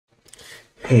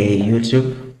Hey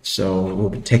YouTube, so we'll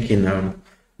be taking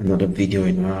another video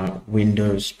in our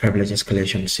Windows privilege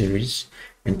escalation series,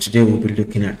 and today we'll be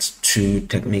looking at two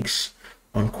techniques: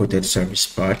 unquoted service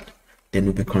part, then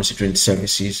we'll be considering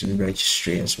services and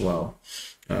registry as well.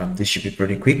 This should be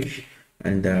pretty quick,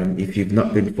 and if you've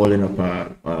not been following up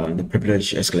the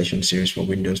privilege escalation series for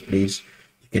Windows, please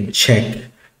you can check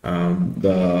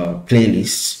the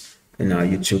playlists in our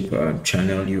YouTube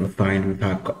channel. You will find we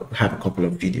have a couple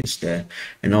of videos there,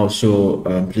 and also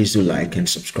please do like and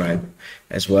subscribe,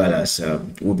 as well as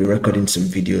we'll be recording some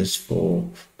videos for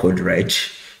Code Reg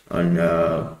on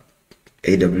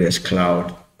AWS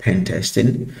Cloud pen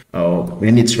testing.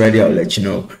 When it's ready, I'll let you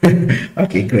know.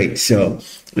 Okay, great. So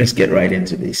let's get right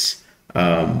into this.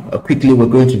 Quickly, we're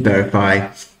going to verify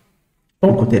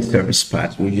unquoted service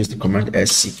path. We'll use the command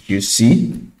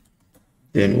scqc,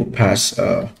 then we'll pass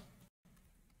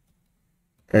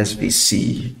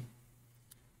Regsvc.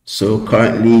 So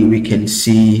currently we can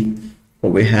see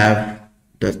what we have.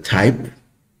 The type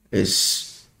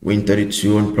is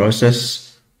Win32 on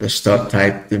process. The start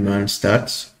type demand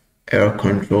starts. Error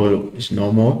control is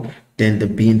normal. Then the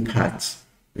bin path,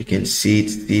 we can see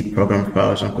it's the program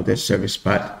files, unquoted service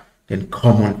path, then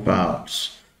common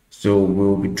files. So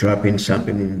we'll be dropping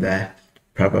something in there.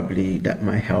 Probably that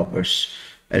might help us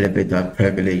elevate our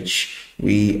privilege.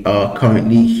 We are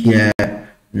currently here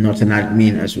not an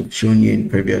admin, as we've shown you in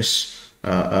previous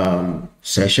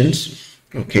sessions.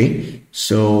 Okay,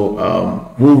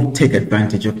 so we'll take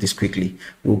advantage of this quickly.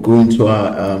 We'll go into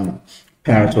our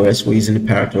PrivilegeEsc. We're using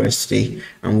the PrivilegeEsc today,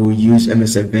 and we'll use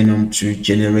MSF Venom to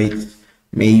generate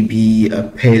maybe a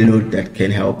payload that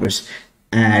can help us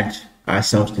add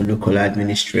ourselves to local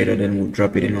administrator. Then we'll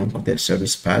drop it in unquoted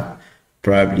service path,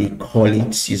 probably call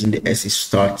it using the SE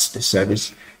starts the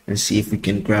service, and see if we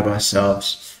can grab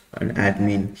ourselves an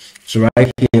admin. So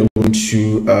right here, we're going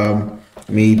to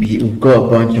maybe we've got a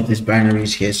bunch of these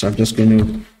binaries here, so I'm just going to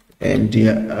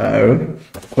mdr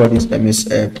call this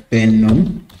MSF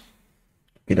Venom.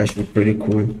 Okay, that should be pretty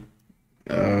cool.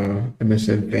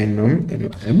 MSF Venom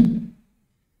NOM.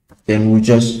 Then we'll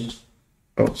just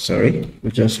we'll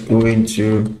just go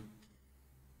into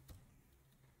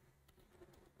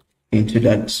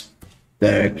that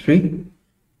directory.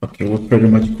 Okay, we're pretty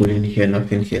much cool in here,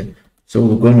 nothing here. So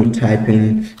we're going to type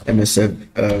in MSF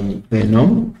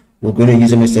Venom. We're going to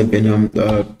use MSF Venom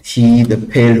the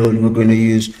payload. We're going to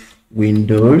use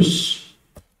Windows.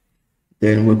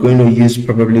 Then we're going to use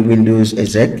probably Windows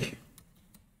exec.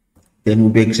 Then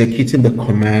we'll be executing the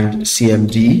command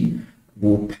cmd.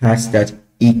 We'll pass that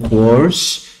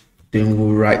equals. Then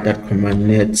we'll write that command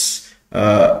net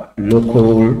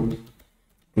local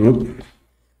group.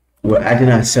 We're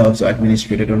adding ourselves to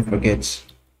administrator. Don't forget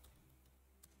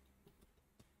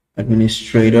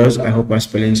administrators. I hope our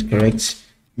spelling is correct.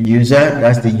 User,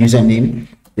 that's the username.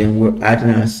 Then we're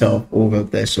adding ourselves over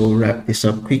there. So we'll wrap this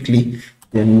up quickly.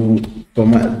 Then we'll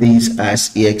format these as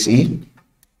exe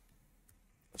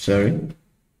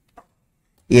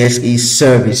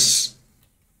service.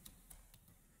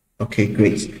 Okay,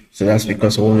 great. So that's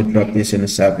because I want to drop this in a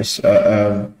service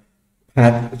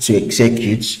path to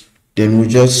execute. Then we'll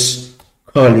just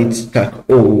call it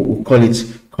we'll call it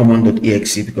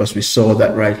common.exe, because we saw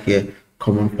that right here,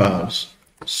 common files.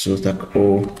 So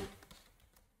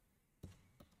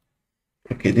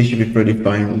okay, this should be pretty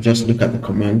fine. We'll just look at the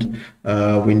command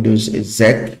Windows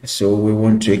exec. So we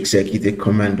want to execute the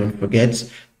command, don't forget.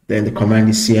 Then the command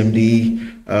is cmd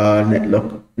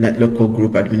net local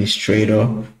group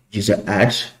administrator user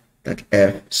add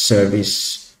f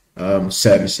service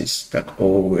services.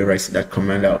 We write that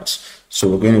command out. So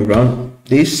we're going to run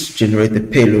this, generate the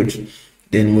payload.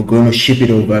 Then we're going to ship it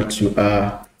over to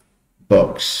our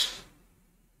box.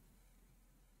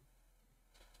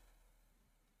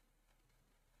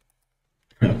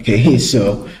 Okay,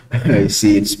 so I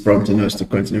see it's prompting us to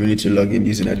continue. We need to log in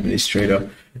using administrator.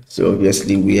 So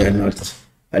obviously we are not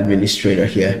administrator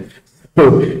here. So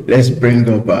let's bring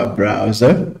up our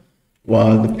browser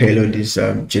while the payload is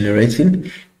generating.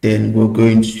 Then we're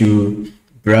going to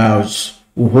browse.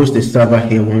 We'll host the server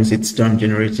here once it's done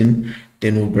generating.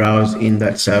 Then we'll browse in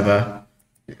that server,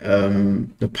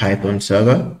 the Python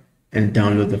server, and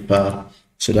download the file.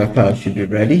 So that file should be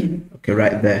ready. Okay,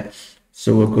 right there.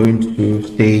 So we're going to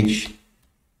stage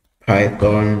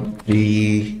Python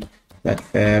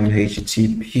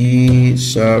http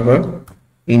server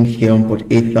in here on port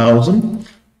 8000.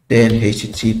 Then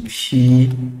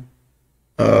http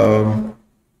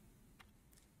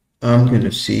I'm going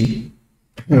to see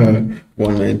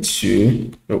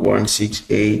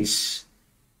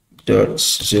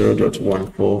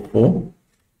 192.168.0.144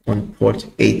 on port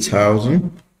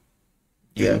 8000.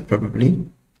 Yeah, probably.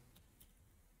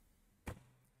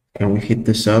 Can we hit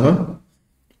the server?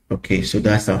 Okay, so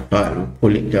that's our file. We'll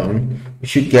pull it down. We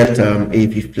should get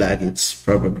AV flag. It's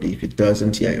probably, if it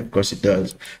doesn't, yeah, of course it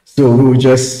does. So we'll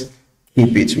just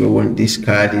keep it. We won't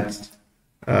discard it.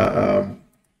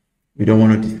 We don't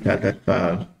want to discard that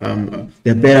file.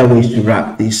 There are better ways to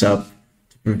wrap this up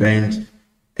to prevent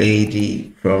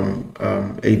AV from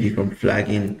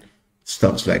flagging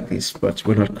stuff like this, but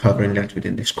we're not covering that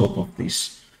within the scope of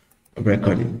this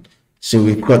recording. So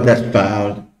we've got that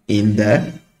file in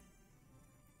there.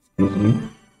 We've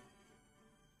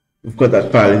got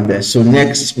that file in there. So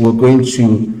next we're going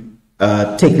to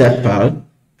take that file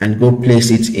and go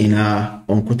place it in our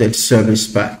unquoted service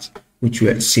path, which we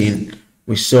had seen.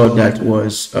 We saw that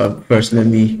was first. Let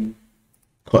me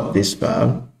cut this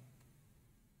file.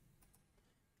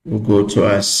 We'll go to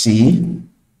our C.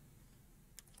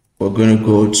 We're going to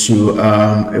go to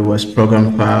it was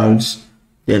program files,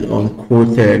 then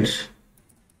unquoted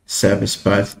service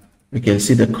path. We can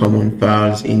see the common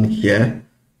files in here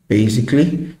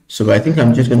basically. So I think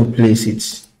I'm just going to place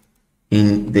it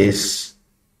in this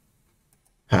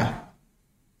path.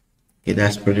 Okay,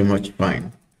 that's pretty much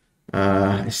fine.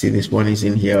 I see this one is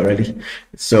in here already.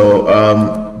 So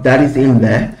that is in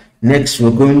there. Next,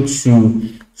 we're going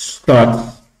to start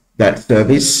that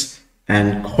service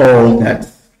and call that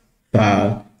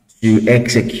file to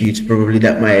execute probably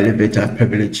that my elevator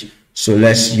privilege. So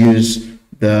let's use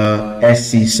the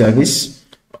SC service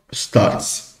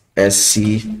starts.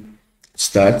 SC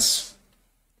starts.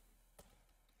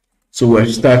 So we're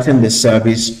starting the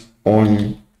service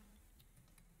on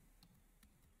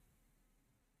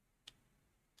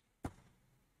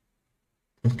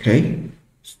okay.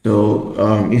 So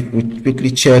if we quickly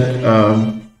check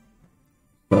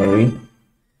sorry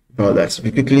about that. So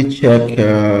we quickly check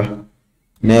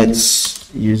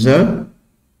Nets user.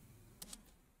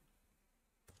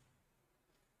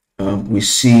 We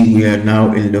see we are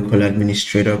now in local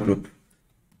administrator group.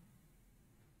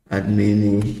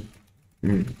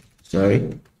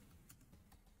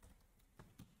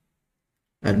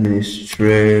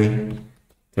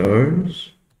 Administrators.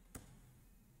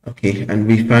 Okay, and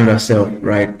we find ourselves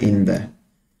right in there.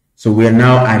 So we are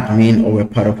now admin, or we're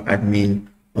part of admin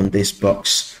on this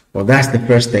box. Well, that's the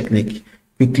first technique.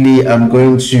 Quickly, I'm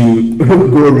going to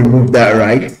go remove that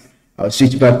right. I'll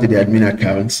switch back to the admin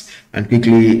accounts and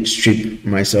quickly strip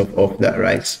myself off that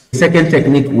right. The second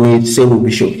technique we'll be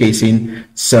showcasing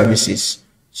services.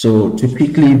 So to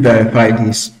quickly verify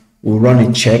this, we'll run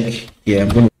a check here. I'm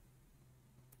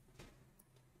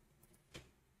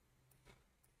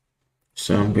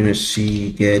going to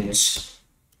see get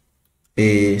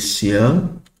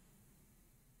ACL.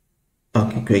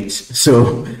 Okay, great.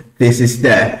 So this is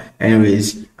there.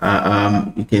 Anyways,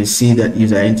 you can see that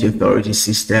user entity authority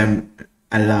system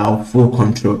allow full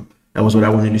control. That was what I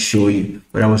wanted to show you,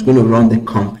 but I was going to run the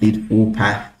complete full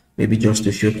path, maybe just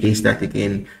to showcase that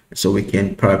again, so we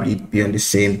can probably be on the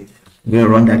same. I'm going to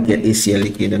run that get ACL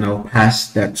again, and I'll pass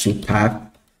that to path,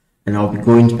 and I'll be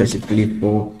going specifically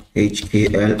for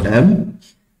HKLM,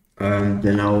 and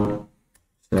then I'll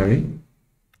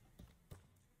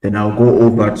go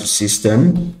over to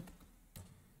system,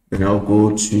 then I'll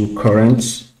go to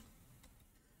current.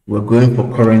 We're going for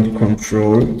current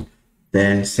control,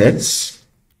 then sets,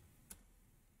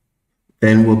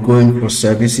 then we're going for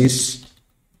services,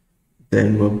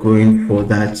 then we're going for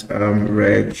that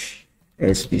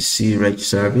Regsvc reg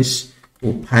service.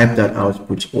 We'll pipe that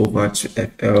output over to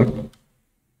FL.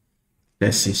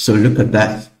 Let's see. So look at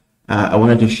that. I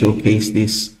wanted to showcase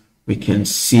this. We can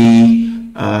see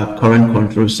current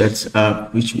control sets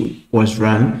which was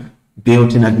run,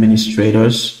 built-in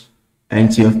administrators,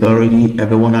 entity authority,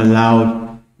 everyone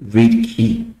allowed, read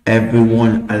key,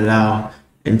 everyone allow,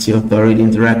 entity authority,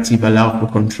 interactive allow for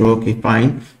control. Okay,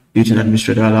 fine. Built-in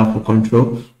administrator allow for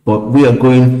control, but we are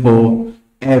going for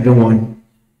everyone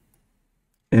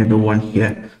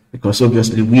here, because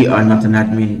obviously we are not an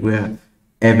admin, we're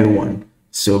everyone.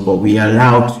 So, but we are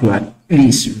allowed to at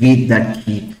least read that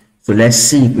key. So let's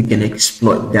see if we can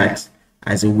exploit that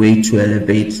as a way to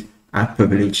elevate our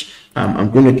privilege. I'm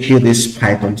going to kill this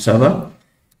Python server,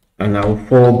 and I'll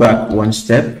fall back one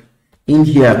step. In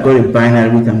here, I've got a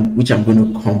binary which I'm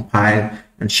going to compile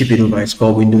and ship it over. It's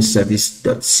called Windows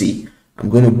Service.c. I'm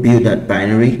going to build that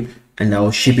binary and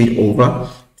I'll ship it over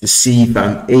to see if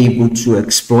I'm able to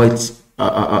exploit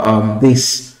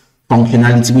this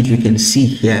functionality, which we can see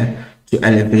here, to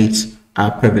elevate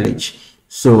our privilege.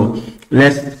 So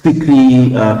let's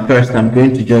quickly, first I'm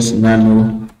going to just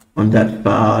nano on that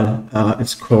file.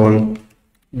 It's called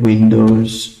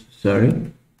Windows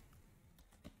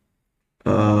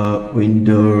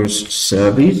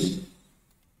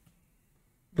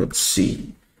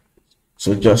Service.c. So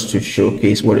just to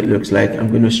showcase what it looks like, I'm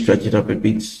going to stretch it up a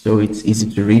bit so it's easy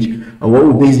to read. And what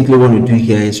we basically want to do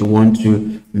here is we want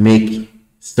to make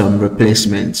some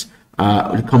replacements.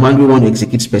 The command we want to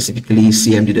execute specifically is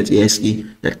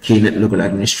cmd.asc.knet local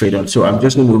administrator. So I'm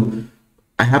just going to,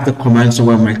 I have the command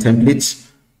somewhere in my templates.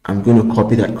 I'm going to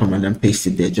copy that command and paste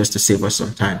it there just to save us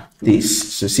some time.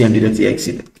 This, so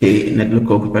cmd.asc.knet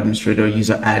local group administrator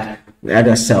user add, we add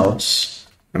ourselves.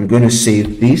 I'm going to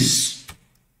save this,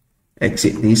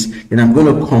 exit this, then I'm going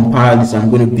to compile this.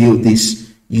 I'm going to build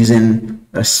this using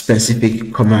a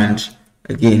specific command.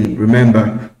 Again,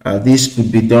 remember, this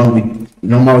could be done with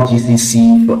normal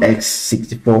GCC for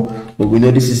x64, but we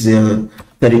know this is a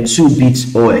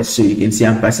 32-bit OS, so you can see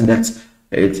I'm passing that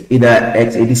it's either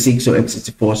x86 or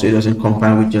x64, so it doesn't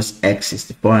compile with just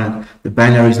x64, and the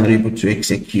binary is not able to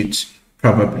execute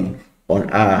probably on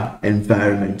our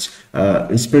environment.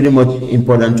 It's pretty much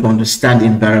important to understand the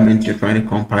environment you're trying to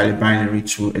compile a binary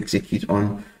to execute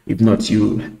on. If not,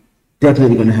 you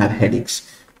definitely going to have headaches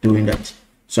doing that.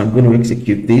 So I'm going to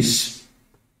execute this.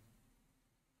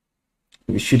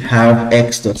 We should have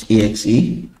x.exe.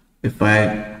 We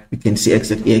can see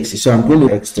x.exe. So I'm going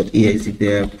to x.exe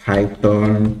there,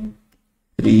 Python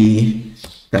 3.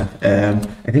 I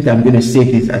think I'm going to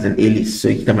save this as an alias. So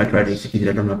each time I try to execute it,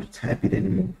 I don't have to type it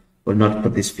anymore. But not for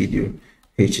this video.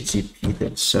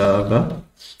 http.server.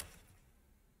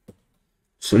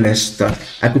 So let's start.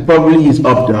 I could probably use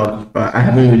updog, but I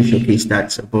haven't really showcased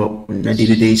that. But in my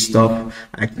day-to-day stuff,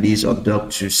 I actually use updog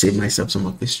to save myself some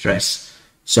of the stress.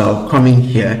 So I'll come in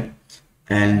here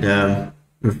and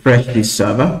refresh this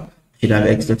server. Should have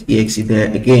x.exe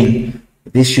there. Again,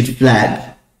 this should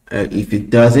flag. If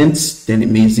it doesn't, then it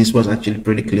means this was actually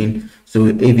pretty clean. So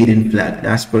if it didn't flag,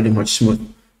 that's pretty much smooth.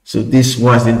 So this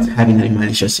wasn't having any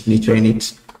malicious signature in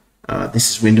it. This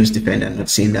is Windows Defender. I'm not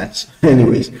seeing that.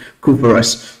 Anyways, cool for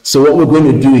us. So what we're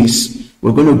going to do is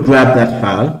we're going to grab that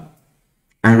file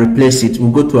and replace it.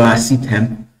 We'll go to our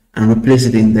ctemp and replace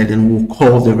it in there. Then we'll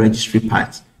call the registry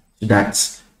path to that.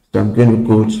 So I'm going to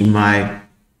go to my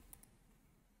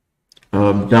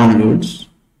downloads,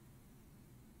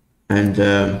 and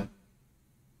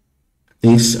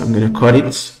this I'm going to cut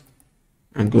it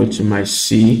and go to my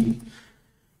C.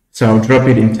 So I'll drop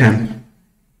it in temp.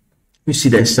 You see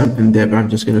there's something there, but I'm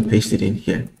just going to paste it in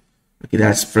here. Okay,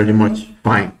 that's pretty much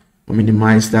fine. I'll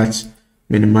minimize that,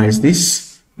 minimize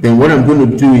this. Then what I'm going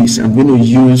to do is I'm going to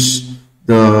use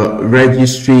the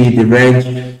registry, the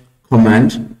reg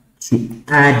command to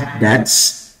add that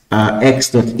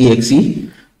x.exe.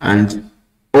 And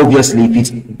obviously, if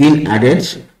it's been added,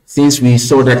 since we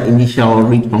saw that initial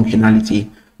read functionality,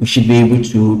 we should be able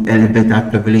to elevate our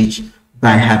privilege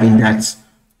by having that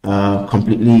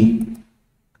completely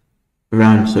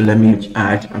run. So let me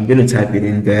add, I'm going to type it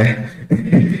in there,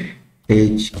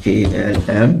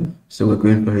 HKLM. So we're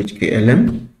going for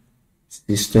HKLM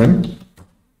system.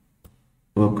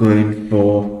 We're going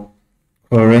for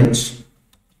current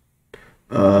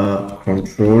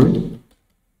control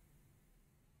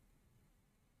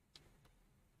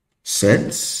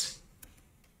sets.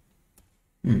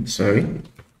 Current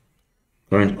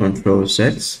control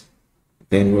sets.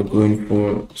 Then we're going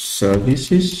for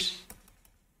services.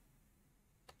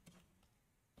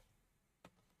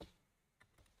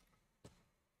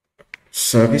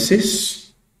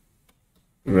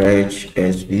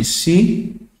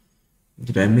 Regsvc.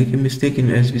 Did I make a mistake in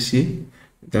SVC?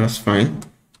 That's fine.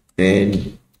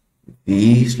 Then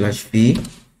v/v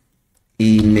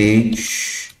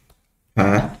image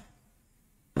path.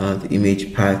 The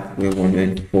image path, we want to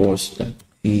enforce that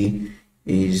p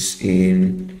is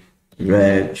in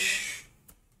reg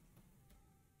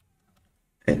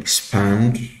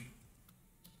expand,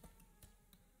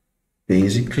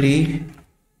 basically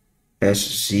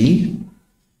SZ.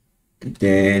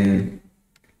 Then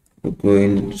we're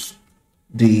going to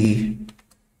the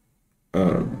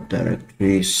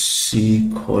directory C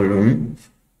column.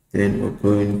 Then we're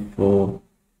going for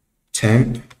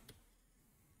temp.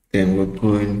 Then we're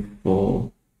going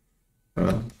for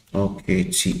okay,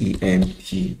 temp.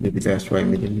 Maybe that's why I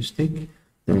made a mistake.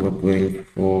 Then we're going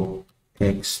for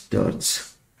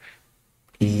x.exe.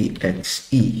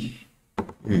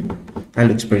 That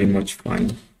looks pretty much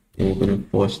fine. Then we're going to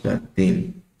force that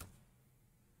thing.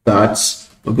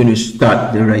 We're going to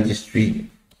start the registry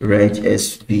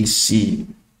Regsvc.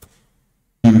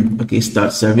 Okay,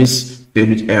 start service, failed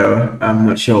with error. I'm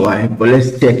not sure why, but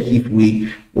let's check if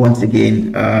we once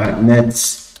again net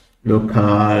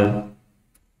local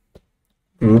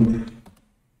group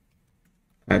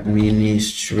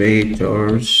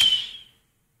administrators.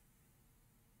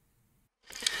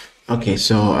 Okay,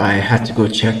 so I had to go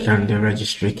check on the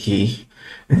registry key.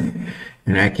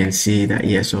 and I can see that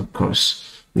yes, of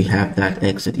course, we have that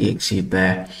x.exe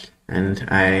there, and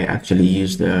I actually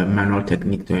use the manual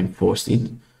technique to enforce it,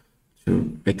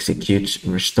 to execute,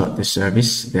 restart the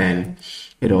service. Then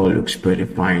it all looks pretty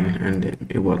fine, and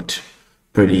it worked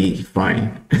pretty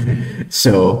fine.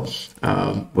 So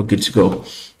we're good to go.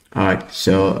 All right,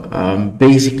 so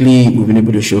basically we've been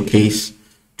able to showcase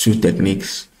two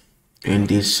techniques in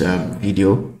this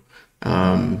video.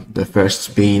 The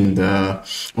first being the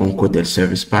unquoted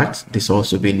service part, this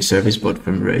also being service but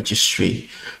from registry.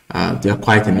 There are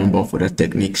quite a number of other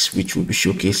techniques which we'll be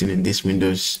showcasing in this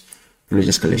Windows privilege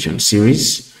escalation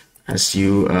series. As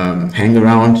you hang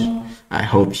around, I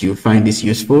hope you find this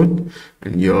useful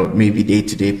in your maybe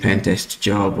day-to-day pen test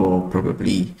job, or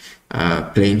probably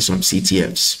playing some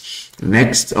CTFs.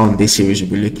 Next on this series,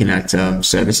 we'll be looking at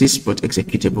services, but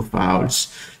executable files.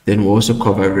 Then we'll also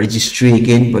cover registry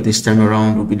again, but this time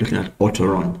around we'll be looking at auto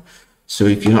run. So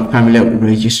if you're not familiar with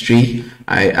registry,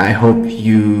 I hope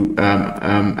you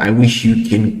I wish you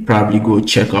can probably go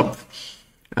check up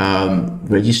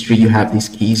registry. You have these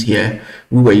keys here.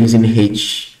 We were using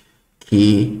HKLM,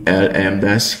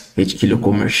 that's H key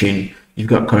local machine. You've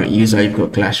got current user, you've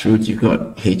got class root, you've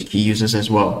got H key users as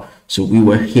well. So we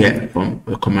were here from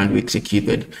the command we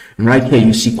executed, and right here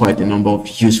you see quite a number of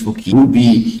useful keys. We'll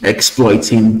be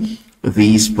exploiting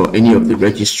these for any of the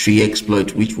registry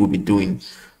exploit which we'll be doing.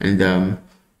 And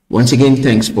once again,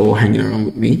 thanks for hanging around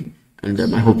with me, and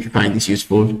I hope you find this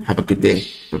useful. Have a good day.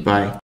 Bye bye.